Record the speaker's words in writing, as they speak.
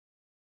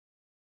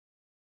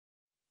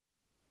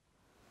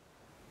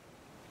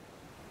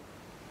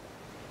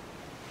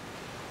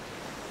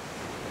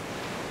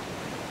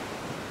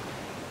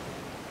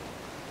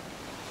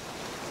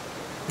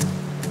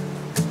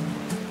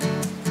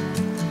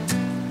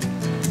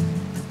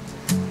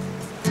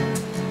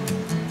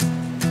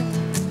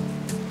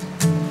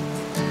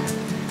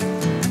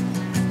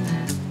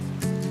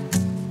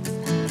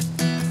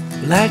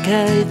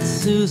Black-eyed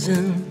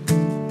Susan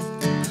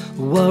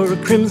wore a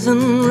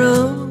crimson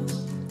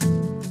rose.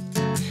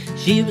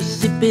 She was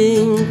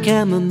sipping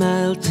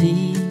chamomile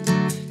tea,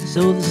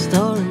 so the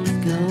story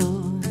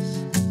goes.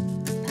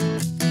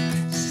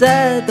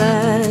 Side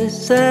by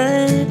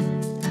side,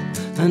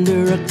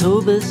 under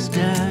October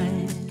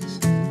skies,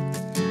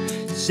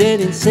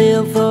 setting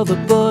sail for the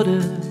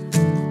border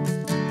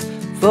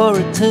for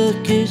a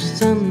Turkish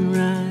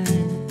sunrise.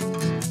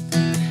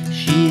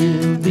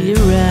 She'll be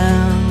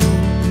around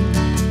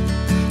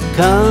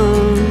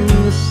come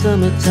the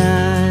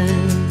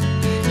summertime.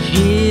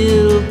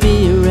 She'll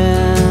be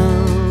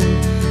around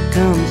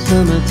come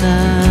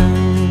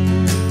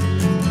summertime.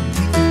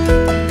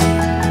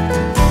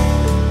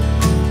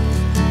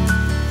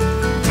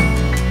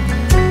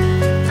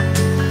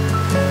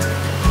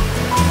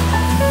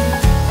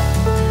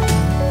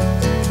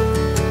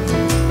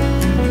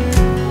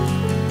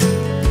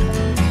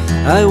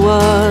 I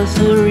was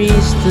her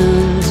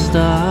eastern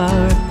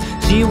star,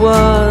 she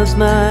was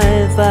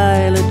my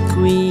violet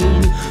queen.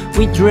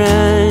 We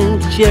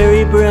drank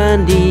cherry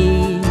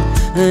brandy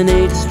and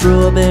ate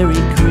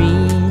strawberry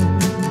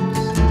creams.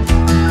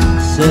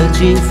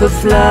 Searching for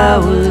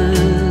flowers,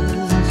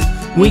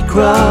 we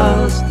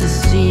crossed the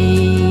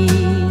sea.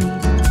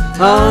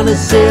 On a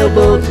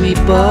sailboat we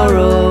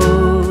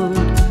borrowed,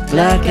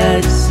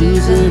 black-eyed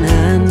Susan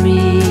and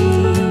me.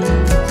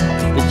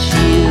 But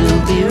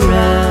she'll be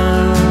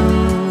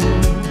around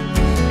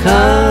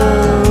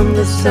come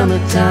the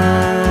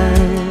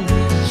summertime.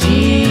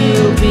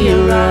 She'll be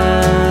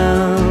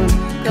around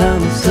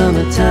come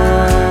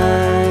summertime.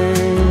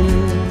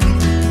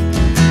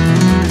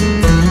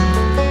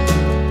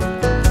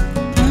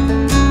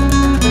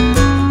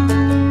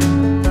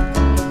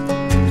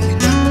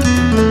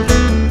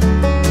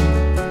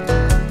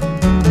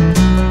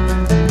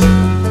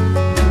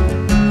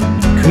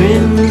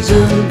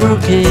 Crimson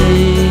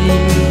brocade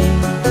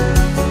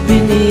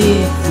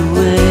beneath the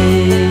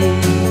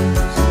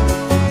waves,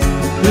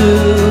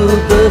 blue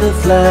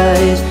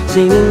butterflies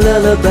singing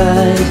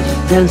lullabies,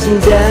 dancing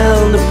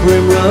down the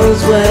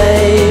primrose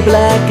way.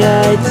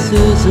 Black-eyed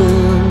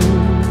Susan,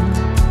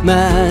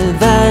 my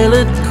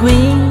violet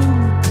queen,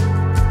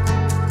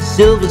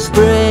 silver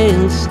spray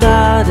and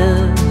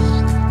stardust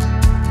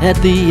at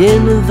the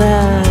end of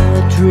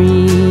our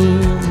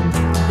dream.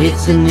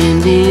 It's an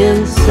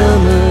Indian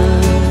summer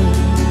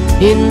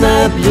in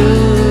my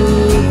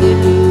blue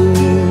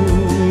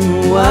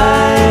balloon,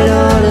 white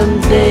autumn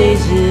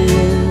daisies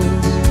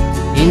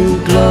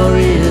in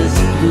glorious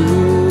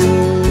bloom.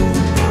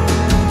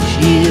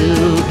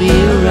 She'll be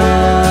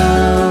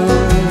around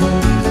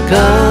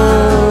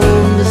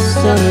come the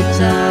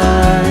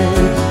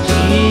summertime.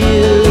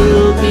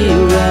 She'll be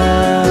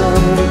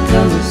around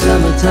come the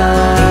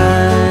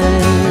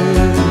summertime.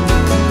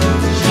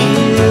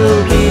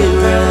 She'll be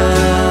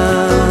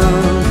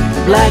around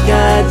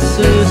black-eyed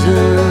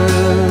Susan.